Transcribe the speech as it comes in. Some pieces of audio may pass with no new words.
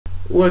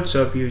What's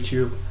up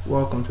YouTube?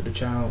 Welcome to the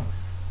channel,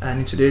 and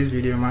in today's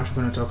video I'm actually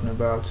going to talking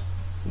about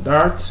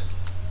Dart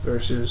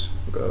versus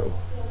Go.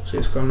 So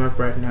it's coming up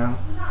right now.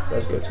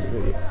 Let's get to the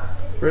video.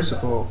 First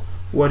of all,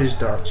 what is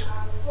Dart?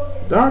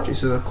 Dart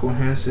is a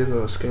cohesive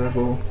or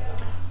scalable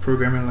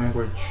programming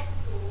language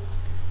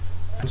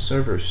and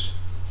servers.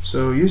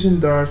 So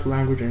using Dart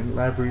language and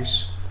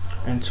libraries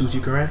and tools,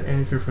 you can write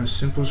anything from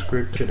simple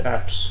script to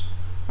apps.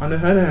 On the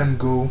other hand,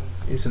 Go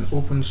is an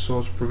open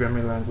source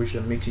programming language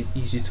that makes it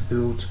easy to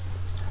build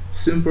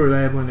simple,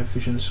 reliable, and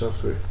efficient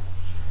software.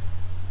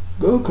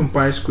 Go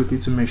compiles quickly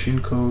to machine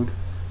code,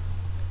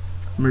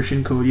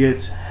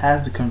 yet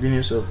has the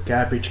convenience of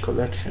garbage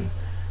collection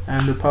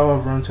and the power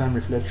of runtime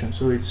reflection.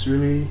 So it's a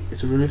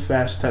really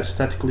fast,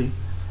 statically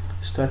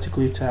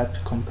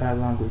typed compiled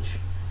language.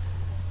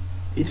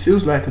 It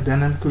feels like a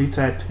dynamically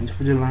typed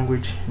interpreted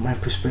language in my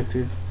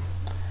perspective.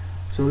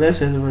 So let's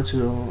head over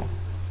to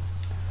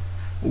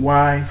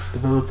why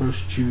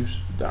developers choose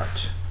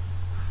Dart.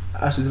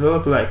 As a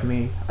developer like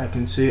me, I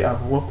can say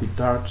I've worked with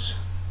Dart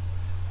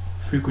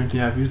frequently.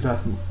 I've used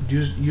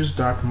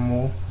Dart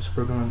more as a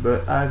programmer,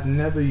 but I've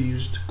never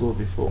used Go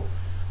before.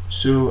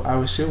 So I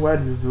would say why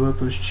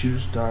developers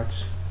choose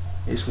Dart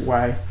is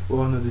why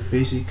one of the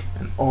basic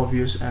and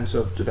obvious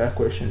answer to that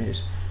question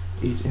is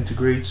it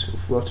integrates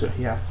Flutter.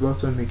 Yeah,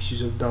 Flutter makes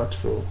use of Dart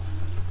for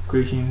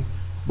creating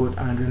both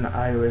Android and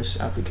iOS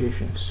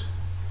applications.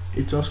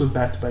 It's also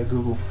backed by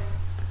Google.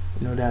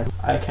 You know that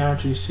I can't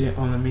actually say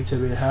unlimited,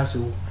 but it has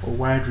a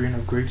wide range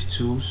of great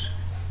tools.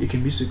 It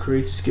can be used to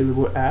create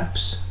scalable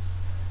apps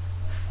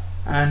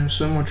and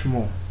so much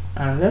more.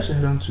 And let's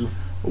head on to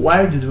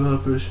why do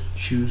developers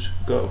choose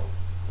Go.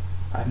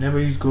 I've never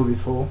used Go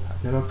before.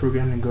 I've never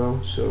programmed in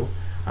Go, so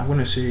I'm going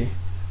to say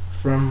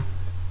from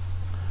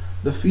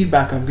the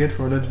feedback I've get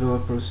from other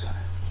developers,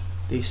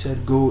 they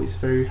said Go is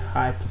very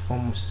high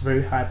performance. It's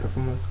very high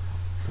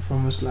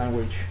performance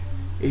language.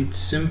 It's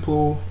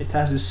simple. It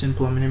has this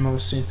simple and minimal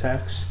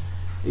syntax.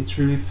 It's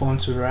really fun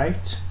to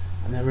write.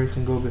 I've never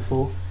written Go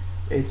before.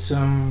 It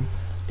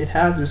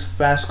has this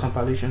fast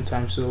compilation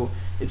time, so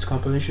its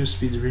compilation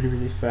speed is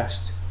really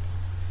fast.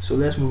 So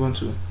let's move on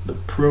to the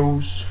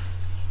pros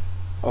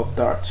of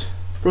Dart.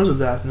 Pros of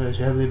Dart, no, it's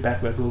heavily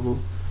backed by Google.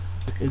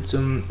 Its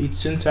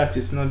syntax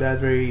is not that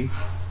very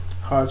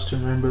hard to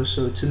remember,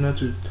 so it's similar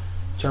to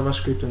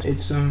JavaScript.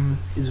 It's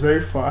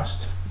very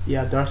fast.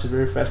 Yeah, Dart is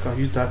very fast. I've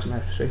used Dart to my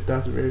perspective.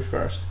 Dart is very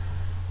fast.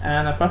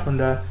 And apart from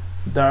that,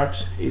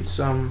 Dart is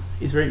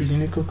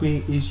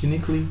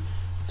uniquely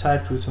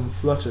typed with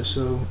Flutter.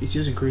 So it's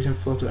used in creating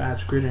Flutter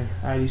apps, creating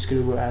highly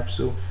scalable apps.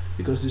 So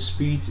because the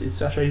speed,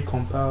 it's actually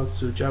compiled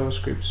to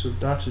JavaScript. So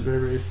Dart is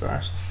very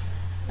fast.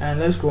 And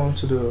let's go on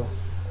to the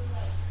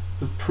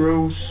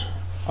pros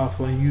of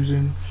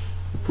using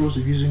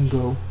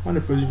Go. One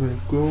of the pros is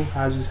Go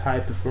has this high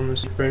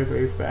performance,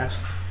 very fast.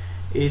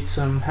 It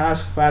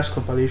has fast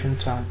compilation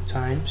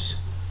times.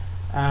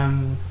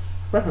 Apart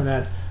from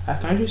that, I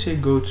can actually say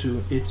Go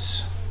to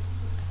its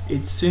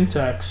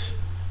syntax.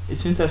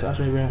 Its syntax is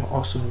actually very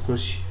awesome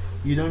because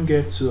you don't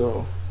get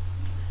to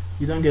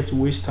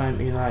waste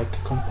time in like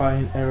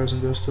compiling errors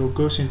and stuff. So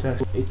Go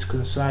syntax, it's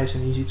concise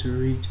and easy to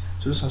read.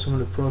 So those are some of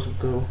the pros of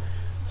Go.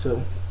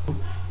 So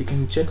you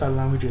can check out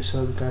language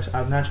yourself because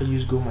I've not actually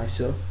used Go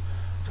myself.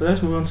 So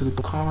let's move on to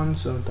the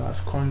cons of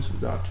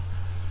Dart.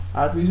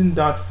 I've been using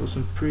Dart for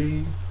for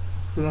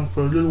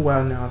a little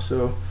while now,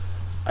 so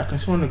I can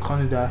see one of the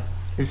cons that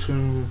it's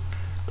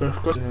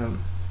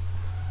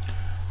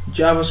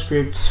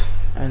JavaScript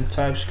and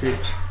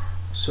TypeScript.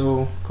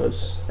 So,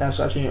 because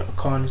that's actually a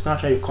con. It's not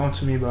actually a con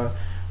to me, but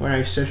when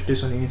I searched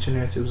this on the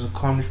internet, it was a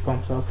con which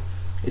popped up.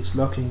 It's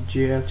locked in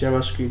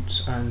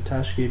JavaScript and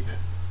TypeScript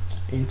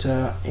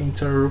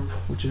interop,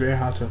 which is very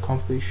hard to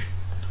accomplish.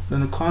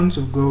 Then the cons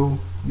of Go: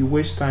 you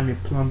waste time in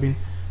plumbing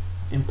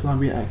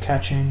and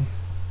catching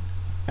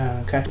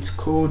its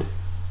code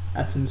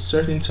at a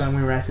certain time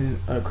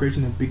when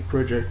creating a big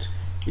project.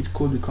 Its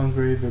code becomes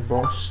very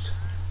verbose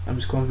and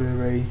becomes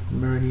very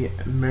many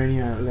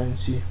and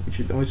lengthy, which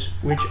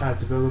as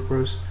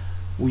developers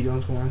we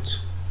don't want.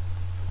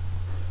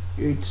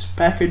 Its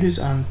packages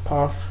and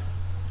path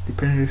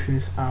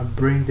dependencies are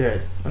brain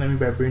dead. What I mean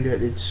by brain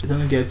dead, it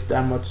doesn't get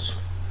that much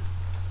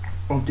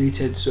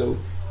updated, so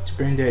it's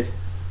brain dead.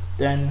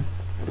 Then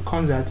the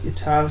cons that it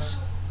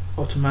has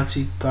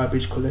automatic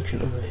garbage collection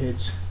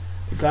overheads.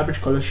 The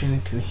garbage collection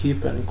can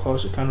heap and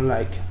cause a kind of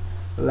like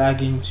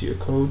lagging to your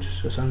code,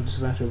 so some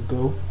disadvantage of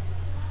Go.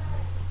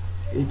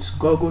 Its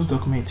Google's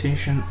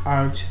documentation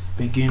aren't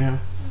beginner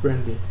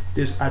friendly.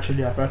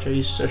 I've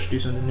actually searched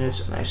this on the net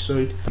and I saw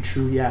it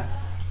true. Yeah,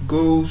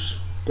 Go's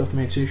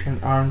documentation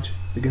aren't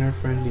beginner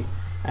friendly,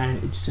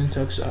 and its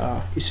syntax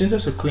are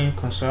clean,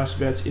 concise,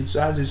 but it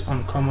has this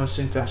uncommon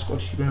syntax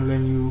because you're gonna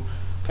learn new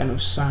kind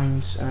of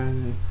signs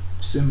and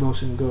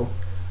symbols in Go.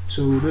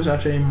 So those are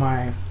actually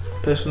my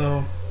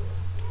personal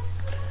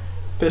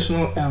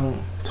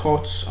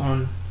thoughts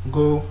on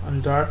Go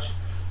and Dart.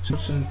 So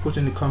put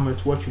in the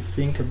comments what you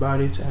think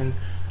about it and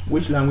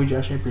which language you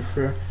actually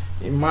prefer.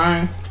 In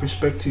my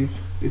perspective,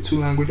 The two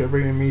languages are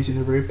very amazing,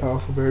 they're very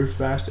powerful, very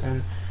fast,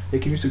 and they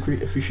can use to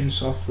create efficient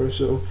software.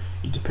 So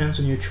it depends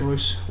on your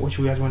choice what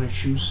you guys want to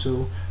choose.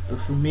 So but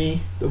for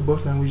me,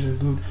 both languages are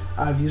good.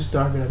 I've used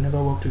Dart, but I've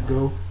never worked with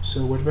Go.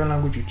 So whatever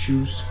language you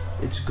choose,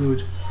 it's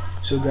good.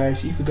 So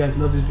guys, if you guys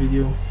love this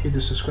video, hit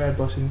the subscribe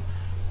button,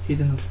 hit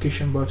the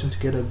notification button to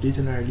get updated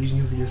when I release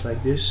new videos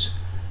like this.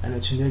 And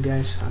until then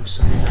guys, I'm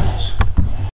signing out.